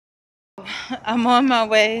I'm on my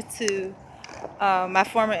way to my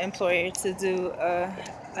former employer to do an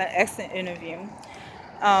exit interview.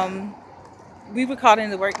 Um, we were called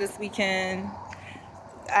into work this weekend.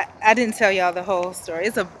 I didn't tell y'all the whole story.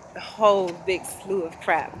 It's a whole big slew of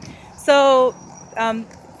crap. So, um,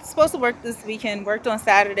 supposed to work this weekend, worked on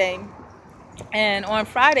Saturday, and on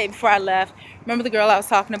Friday before I left, remember the girl I was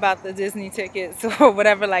talking about, the Disney tickets or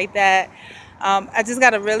whatever like that? I just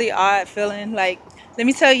got a really odd feeling. Like, let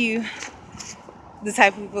me tell you the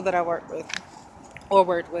type of people that I work with or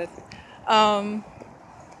worked with. Um,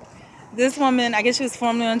 this woman, I guess she was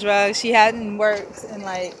formerly on drugs. She hadn't worked in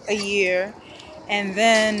like a year. And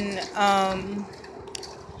then on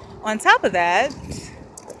top of that,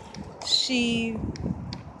 she,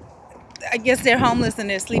 I guess they're homeless and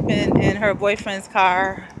they're sleeping in her boyfriend's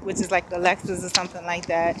car, which is like a Lexus or something like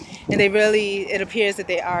that. And they really, it appears that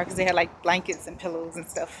they are because they had like blankets and pillows and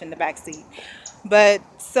stuff in the back seat. But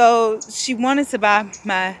so she wanted to buy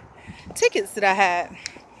my tickets that I had.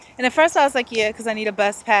 And at first I was like, yeah, because I need a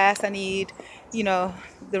bus pass. I need, the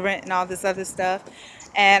rent and all this other stuff.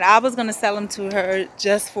 And I was going to sell them to her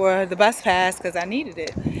just for the bus pass because I needed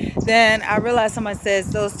it. Then I realized someone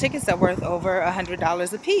says those tickets are worth over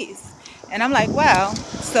 $100 a piece. And I'm like, wow.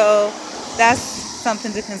 So that's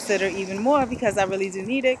something to consider even more because I really do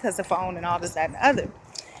need it because the phone and all this, that, and the other.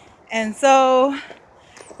 And so,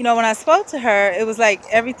 when I spoke to her, it was like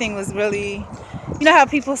everything was really, how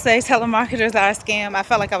people say telemarketers are a scam? I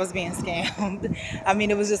felt like I was being scammed. I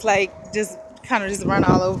mean, it was just like, just kind of just run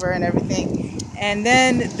all over and everything. And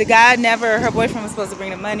then the guy her boyfriend was supposed to bring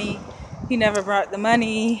the money. He never brought the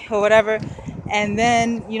money or whatever. And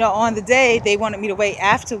then, on the day, they wanted me to wait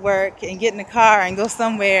after work and get in the car and go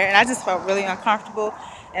somewhere. And I just felt really uncomfortable.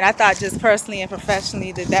 And I thought just personally and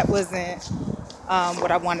professionally that wasn't what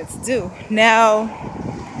I wanted to do. Now,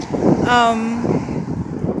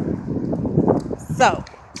 so,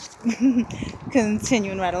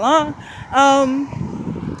 continuing right along.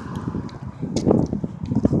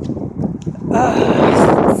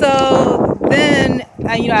 So then,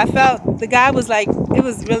 I felt the guy was like, it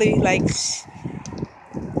was really like,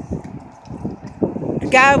 the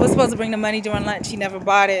guy was supposed to bring the money during lunch. He never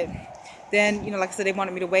bought it. Then, like I said, they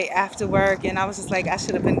wanted me to wait after work. And I was just like, I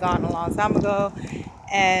should have been gone a long time ago.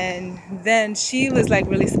 And then she was like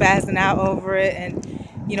really spazzing out over it and,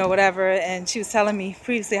 whatever. And she was telling me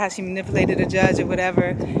previously how she manipulated a judge or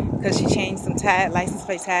whatever because she changed some license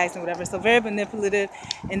plate tags and whatever. So very manipulative.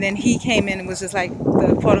 And then he came in and was just like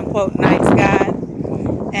the quote unquote nice guy.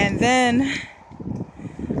 And then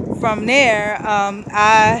from there,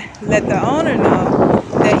 I let the owner know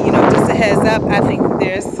that, just a heads up, I think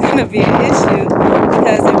there's going to be an issue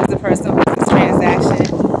because it was a personal business transaction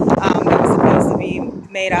that was supposed to be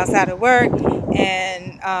made outside of work. And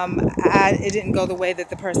it didn't go the way that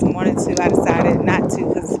the person wanted to. I decided not to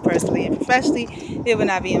because personally and professionally, it would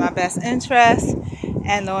not be in my best interest.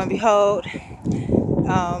 And lo and behold,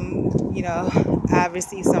 I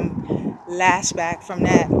received some lashback from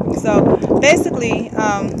that. So basically,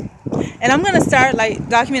 and I'm going to start like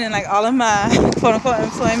documenting like all of my quote unquote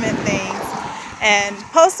employment things and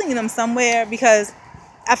posting them somewhere because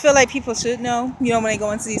I feel like people should know, when they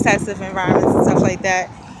go into these types of environments and stuff like that.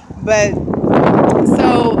 But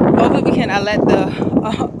so over the weekend, I let the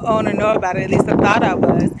owner know about it. At least I thought I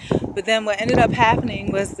was. But then what ended up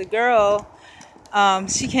happening was the girl,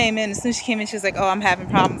 she came in. As soon as she came in, she was like, "Oh, I'm having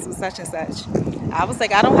problems with such and such." I was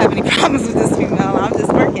like, "I don't have any problems with this female. I'm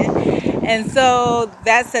just working." And so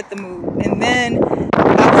that set the mood. And then I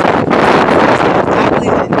really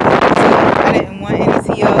didn't need TOs. I didn't want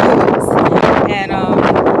any TOs. And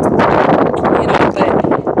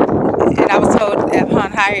and I was told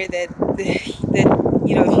upon hire that if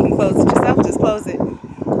you can close it yourself, just close it.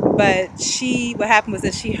 But what happened was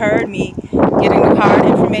that she heard me getting the card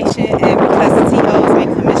information, and because the TOs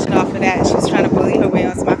made commission off of that, she was trying to bully her way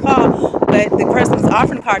onto my call. But the person was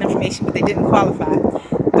offering the card information, but they didn't qualify.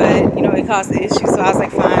 But it caused the issue, so I was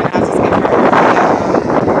like, fine, I'll just give her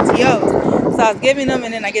the TOs. So I was giving them,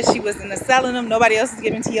 and then I guess she was in the selling them. Nobody else was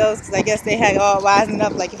giving TOs because I guess they had all wising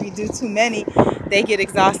up. Like if you do too many, they get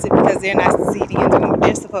exhausted because they're not succeeding and doing what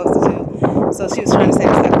they're supposed to do. So she was trying to say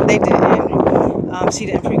stuff, but they didn't. She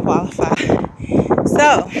didn't pre-qualify.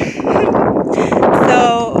 So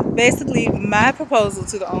basically, my proposal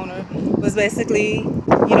to the owner was basically,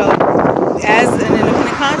 as an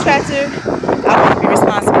independent contractor, I want to be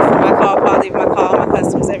responsible for my call quality of my call, my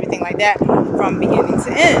customers, everything like that, from beginning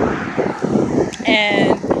to end.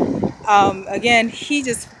 And again, he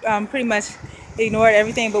just pretty much ignored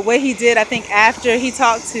everything. But what he did, I think after he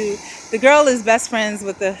talked to, the girl is best friends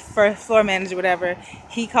with the first floor manager, whatever.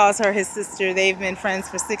 He calls her his sister. They've been friends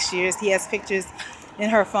for 6 years. He has pictures in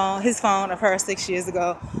his phone of her 6 years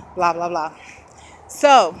ago, blah, blah, blah.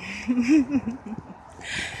 So,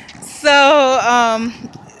 so,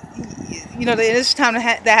 the initial time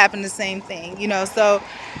that happened, the same thing, so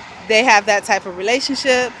they have that type of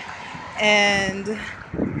relationship, and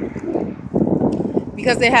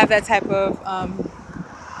because they have that type of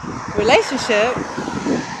relationship,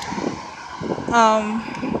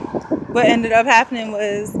 what ended up happening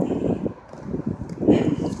was,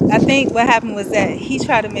 I think what happened was that he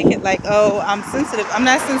tried to make it like, oh, I'm sensitive. I'm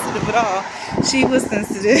not sensitive at all. She was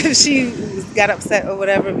sensitive. She got upset or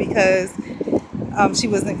whatever because she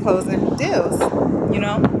wasn't closing deals, and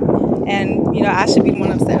I should be the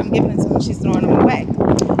one upset. I'm giving it to him. She's throwing them away.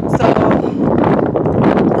 So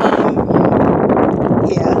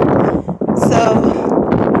yeah.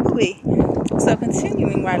 So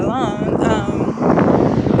continuing right along.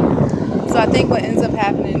 So I think what ends up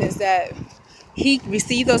happening is that he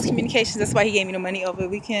received those communications. That's why he gave me the money over the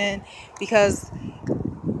weekend, because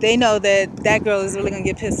they know that that girl is really going to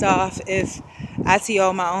get pissed off if I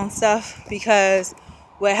TO my own stuff, because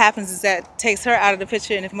what happens is that takes her out of the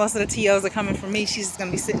picture, and if most of the TOs are coming from me, she's just going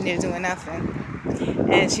to be sitting there doing nothing.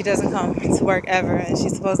 And she doesn't come to work ever, and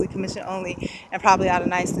she's supposedly commission only, and probably out of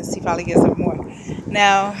niceness, he probably gives her more.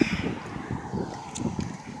 Now,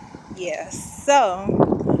 yes, so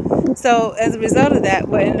as a result of that,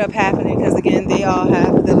 what ended up happening, because again, they all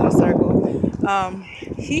have the little circle,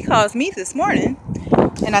 he calls me this morning,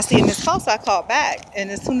 and I see a missed call, so I called back,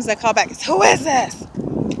 and as soon as I call back, it's, who is this?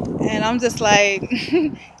 And I'm just like,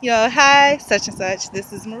 hi, such and such,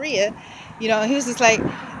 this is Maria. And he was just like,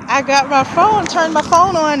 I got my phone, turned my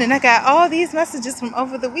phone on, and I got all these messages from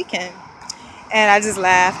over the weekend. And I just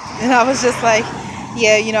laughed, and I was just like,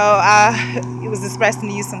 yeah, it was expressing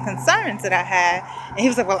to you some concerns that I had. And he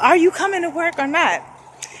was like, well, are you coming to work or not?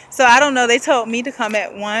 So I don't know. They told me to come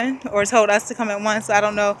at 1, or told us to come at 1. So I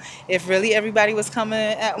don't know if really everybody was coming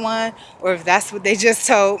at 1, or if that's what they just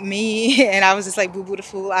told me. And I was just like, boo-boo the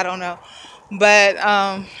fool. I don't know. But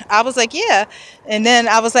I was like, yeah. And then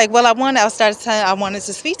I was like, well, I started telling I wanted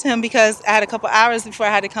to speak to him because I had a couple hours before I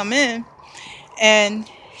had to come in. And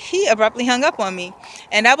he abruptly hung up on me.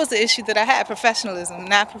 And that was the issue that I had, professionalism,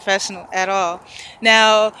 not professional at all.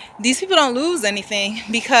 Now, these people don't lose anything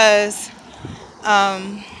because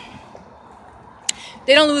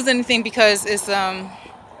they don't lose anything because it's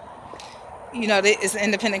it's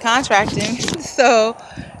independent contracting. So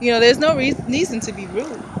there's no reason to be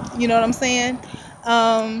rude. You know what I'm saying?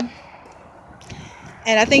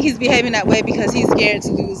 And I think he's behaving that way because he's scared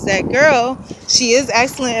to lose that girl. She is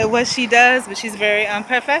excellent at what she does, but she's very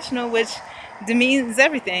unprofessional, which demeans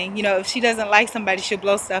everything. If she doesn't like somebody, she'll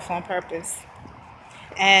blow stuff on purpose.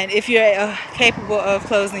 And if you're capable of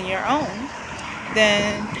closing your own,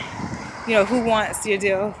 then who wants your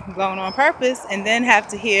deal blown on purpose and then have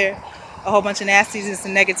to hear a whole bunch of nastiness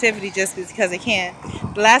and negativity just because they can.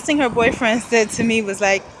 The last thing her boyfriend said to me was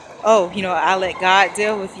like, oh, I'll let God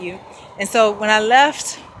deal with you. And so when I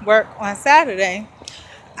left work on Saturday,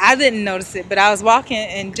 I didn't notice it, but I was walking,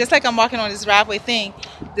 and just like I'm walking on this driveway thing,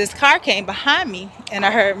 this car came behind me, and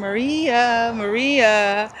I heard, Maria,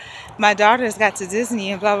 my daughter's got to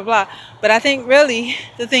Disney and blah, blah, blah. But I think really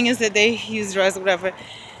the thing is that they use drugs or whatever.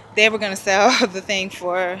 They were going to sell the thing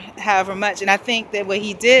for however much. And I think that what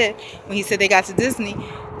he did when he said they got to Disney,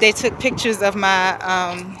 they took pictures of my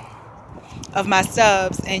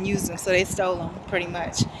stubs and used them. So they stole them pretty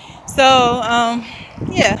much. So,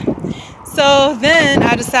 yeah. So then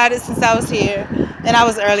I decided, since I was here and I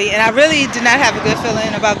was early, and I really did not have a good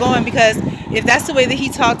feeling about going, because if that's the way that he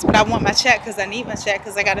talked, but I want my check because I need my check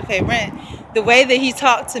because I got to pay rent, the way that he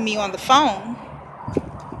talked to me on the phone,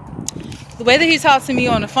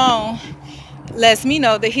 lets me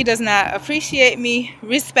know that he does not appreciate me,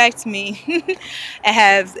 respect me, and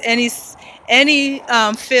has any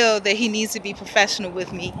feel that he needs to be professional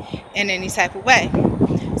with me in any type of way.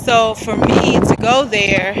 So for me to go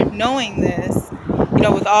there knowing this,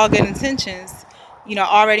 with all good intentions,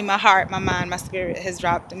 already my heart, my mind, my spirit has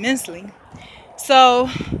dropped immensely. So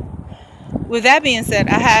with that being said,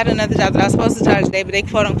 I had another job that I was supposed to start today, but they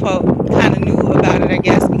quote unquote kind of knew about it, I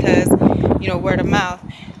guess, because word of mouth.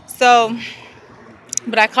 So,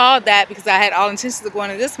 but I called that because I had all intentions of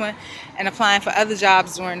going to this one and applying for other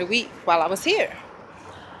jobs during the week while I was here.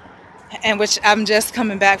 And which I'm just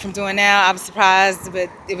coming back from doing now. I was surprised, but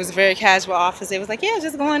it was a very casual office. They was like, yeah,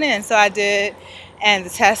 just going in. So I did. And the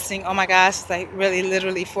testing, oh my gosh, it's like really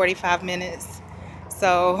literally 45 minutes.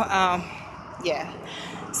 So, yeah.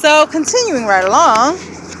 So continuing right along,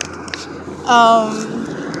 I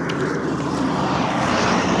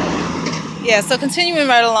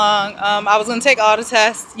was going to take all the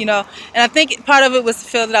tests, and I think part of it was to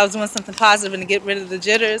feel that I was doing something positive and to get rid of the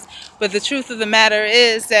jitters. But the truth of the matter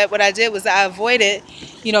is that what I did was I avoided,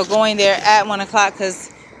 going there at 1 o'clock,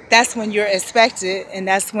 because that's when you're expected, and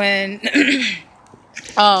that's when,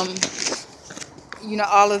 all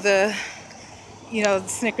of the,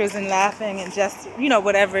 snickers and laughing and just,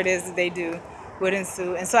 whatever it is that they do would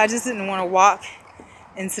ensue. And so I just didn't want to walk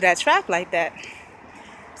into that trap like that.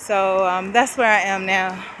 So that's where I am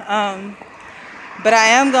now. But I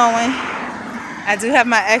am going. I do have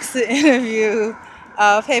my exit interview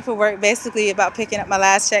paperwork, basically about picking up my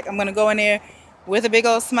last check. I'm going to go in there with a big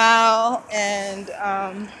old smile, and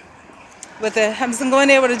I'm just going to go in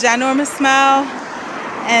there with a ginormous smile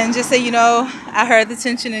and just say, I heard the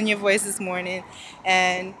tension in your voice this morning,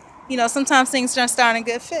 and sometimes things don't start in a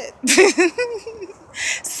good fit.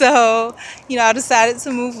 So I decided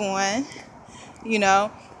to move on,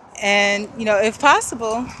 and if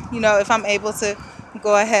possible, if I'm able to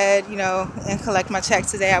go ahead, and collect my check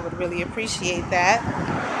today, I would really appreciate that,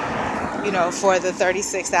 for the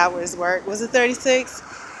 36 hours work. Was it 36?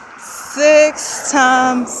 6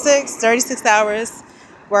 times 6, 36 hours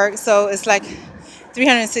work. So it's like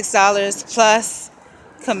 $306 plus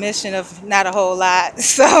commission of not a whole lot.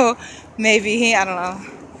 So maybe I don't know.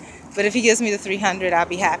 But if he gives me the 300, I'll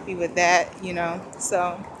be happy with that,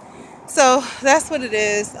 So that's what it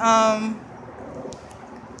is.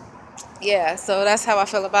 So that's how I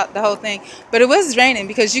feel about the whole thing. But it was draining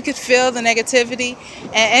because you could feel the negativity.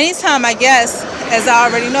 And anytime, I guess, as I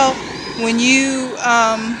already know, when you,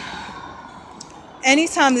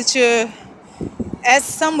 anytime that you're at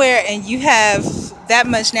somewhere and you have that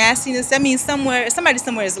much nastiness, that means somebody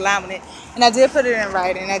somewhere is allowing it. And I did put it in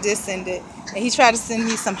writing. I did send it. And he tried to send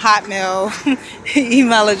me some Hotmail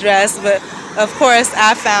email address, but of course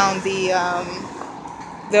I found the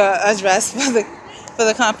address for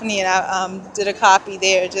the company, and I did a copy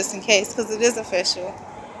there just in case, because it is official.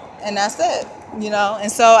 And that's it,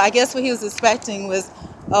 And so I guess what he was expecting was,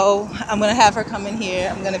 oh, I'm going to have her come in here.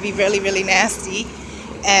 I'm going to be really, really nasty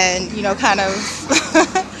and, kind of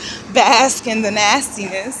bask in the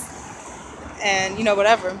nastiness and,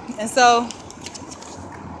 whatever. And so,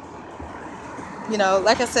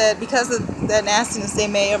 like I said, because of that nastiness, they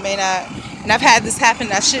may or may not. And I've had this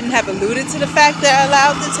happen. I shouldn't have alluded to the fact that I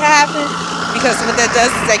allowed it to happen, because what that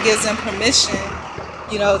does is that gives them permission,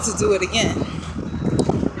 to do it again.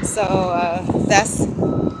 So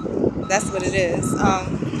that's what it is.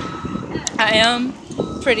 I am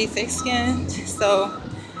pretty thick-skinned, so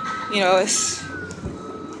it's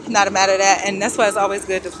not a matter of that. And that's why it's always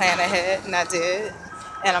good to plan ahead, and I did.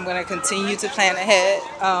 And I'm going to continue to plan ahead.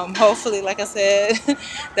 Hopefully, like I said,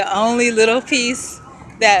 the only little piece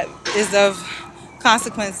that is of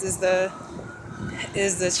consequence is the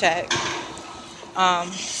check.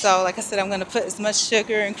 So like I said, I'm going to put as much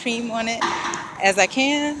sugar and cream on it as I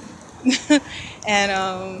can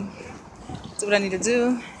and do what I need to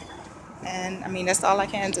do. And I mean, that's all I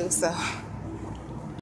can do. So